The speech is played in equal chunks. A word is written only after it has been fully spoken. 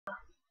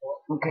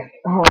Okay,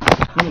 hold on.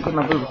 Let me get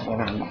my boots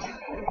on.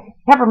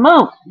 Pepper,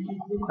 move!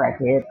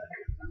 Crackhead.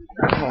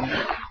 Okay.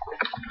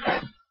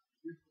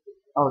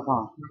 Oh, it's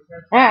on.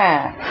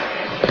 Ah!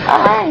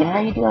 Alright, how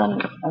you doing?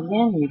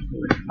 Again,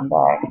 YouTube. I'm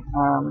back.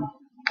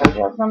 Told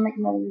you I was gonna make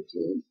another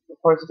YouTube. Of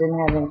course, it didn't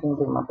have anything to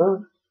do with my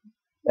boots.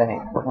 But hey,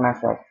 what can I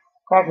say?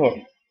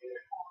 Crackhead.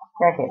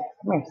 Crackhead.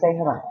 Come here, say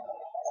hello.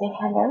 Say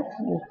hello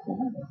to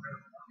YouTube.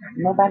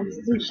 Nobody's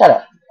see. Shut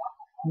up.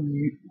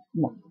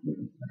 No.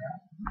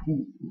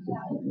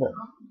 Look.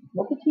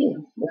 Look at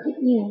you. Look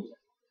at you.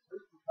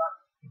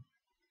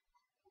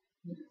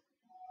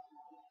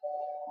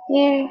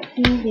 There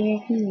he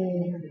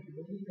is.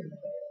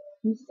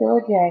 He's still a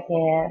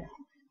jackass.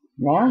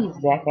 Now he's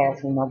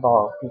jackassing my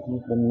balls because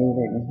he's been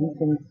neutered and he's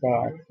been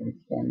sad since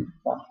then.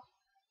 So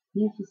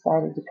he's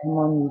decided to come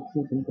on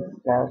YouTube and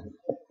discuss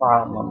the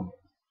problem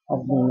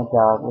of being a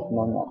dog with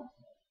no nose.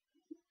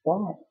 Go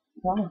ahead.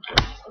 Go ahead.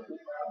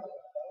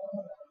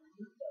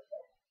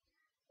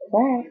 Go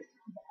ahead.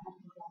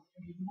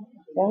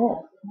 Go ahead.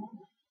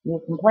 You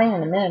were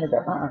complaining a minute ago.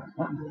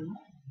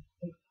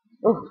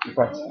 Oh,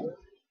 gross.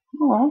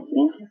 Oh,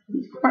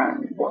 he's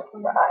crying. Don't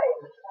cry.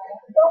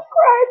 Don't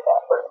cry,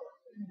 Pepper.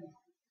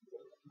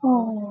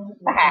 Oh,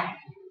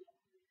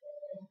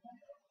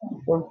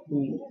 so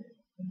sweet.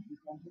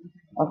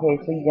 Okay,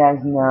 so you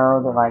guys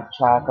know that like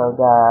Chaco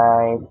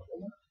died,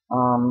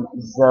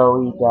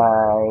 Zoe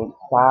died,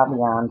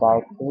 Fabian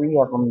died, 3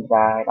 of them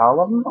died, all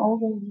of them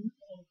older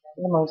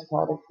for the most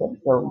part,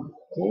 except Zoe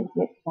did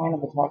get kind of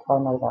attacked by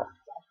another dog.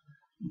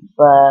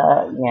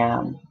 But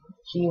yeah,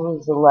 she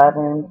was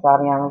 11,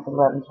 Fabian was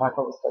 11,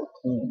 Chaco was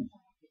 13.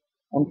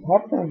 And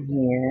Pepper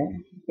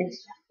here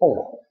is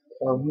 4.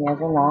 So he has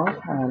a long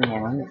time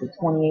now. He's a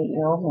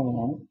 28-year-old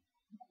man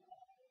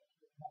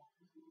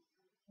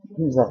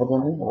who's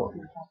evidently bored.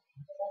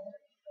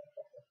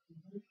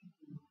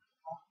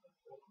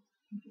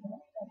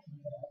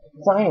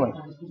 So anyway,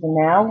 so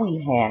now we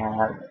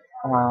have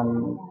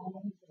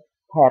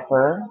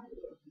Pepper,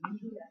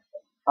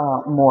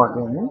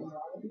 Morgan,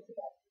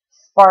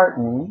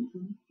 Spartan.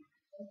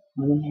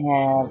 We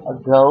have a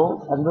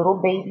goat, a little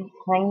baby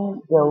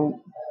tiny goat.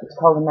 It's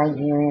called a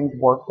Nigerian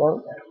dwarf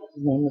goat.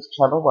 His name is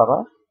Chubba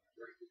Wubba.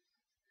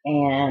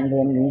 And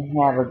then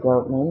we have a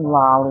goat named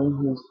Lolly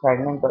who's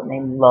pregnant, a goat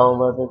named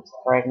Lola that's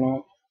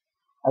pregnant,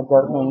 a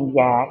goat named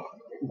Yak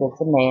that's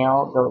a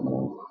male, a goat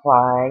named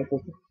Clyde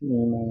that's a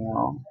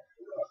female.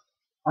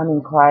 I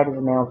mean, Clyde is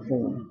a male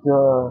too.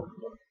 Duh.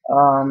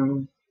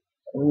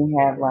 We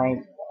have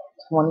like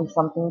 20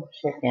 something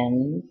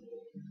chickens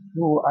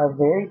who are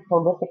very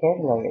prolific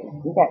egg layers.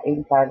 We got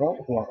 85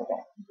 eggs the other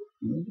day.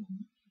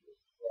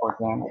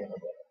 Organic,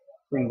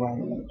 free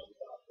range.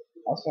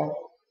 That's right.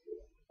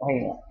 Oh,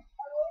 yeah.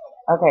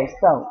 Okay,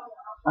 so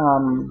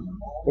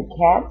the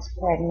cat's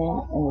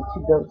pregnant and the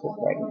 2 goats are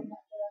pregnant.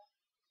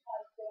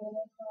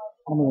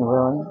 I mean,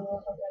 really?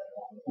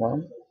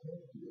 Really?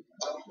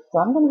 So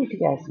I'm going to give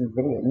you guys some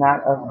video,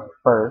 not of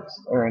births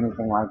or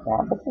anything like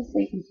that, but just so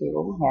you can see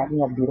what we have. We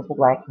have a beautiful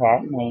black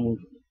cat named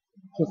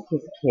Kiss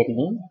Kiss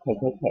Kitty,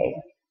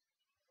 KKK.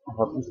 I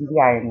hope you see the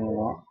irony in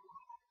that.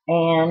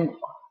 And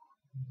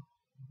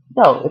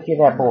so, if you're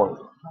that bored,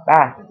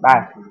 bye,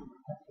 bye.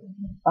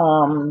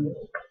 Um,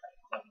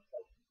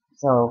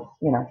 so,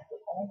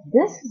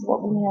 this is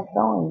what we have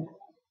going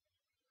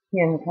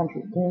here in the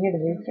country. Can you hear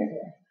the rooster?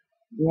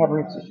 We have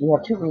roosters. We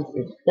have 2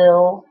 roosters,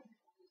 Phil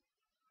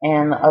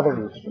and the other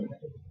rooster.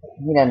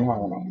 He doesn't have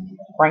a name.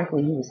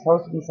 Frankly, he was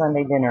supposed to be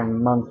Sunday dinner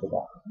months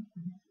ago.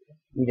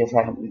 We just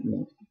haven't eaten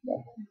it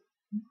today.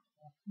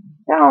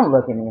 Don't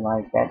look at me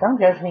like that. Don't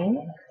judge me.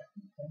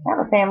 I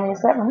have a family of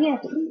 7. We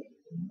have to eat.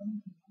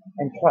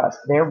 And trust,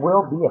 there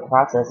will be a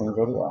processing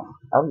video.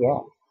 Oh, yeah.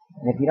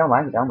 And if you don't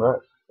like it, don't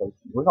look. Because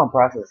we're going to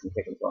process some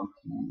chicken for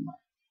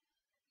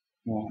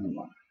and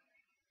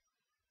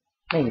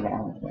maybe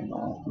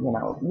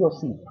not. You'll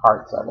see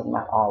parts of it,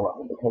 not all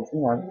of it. Because,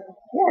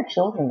 there are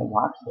children that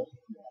watch this.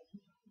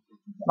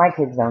 My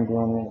kids don't do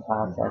any of the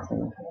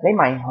processing. They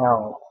might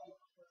help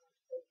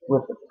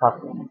with the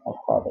puffing of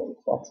feathers.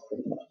 That's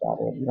pretty much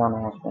about it. You don't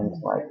ask them to,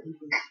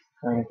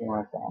 or anything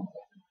like that.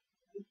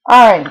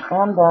 Alright,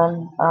 I'm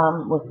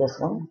done with this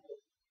one.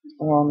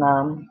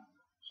 And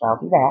shall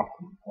be back.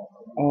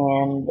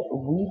 And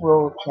we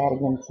will chat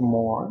again some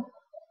more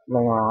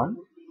later on.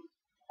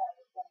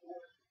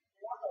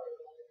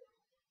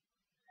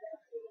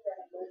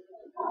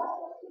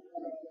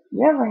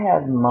 You ever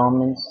have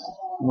moments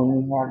when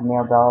you have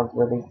male dogs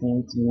where they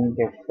seem to need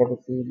their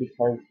privacy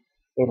because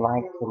they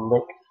like to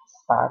lick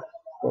spots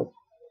that...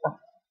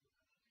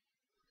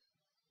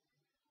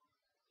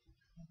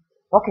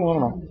 Okay,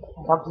 anyway.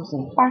 Talk to you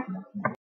soon. Bye.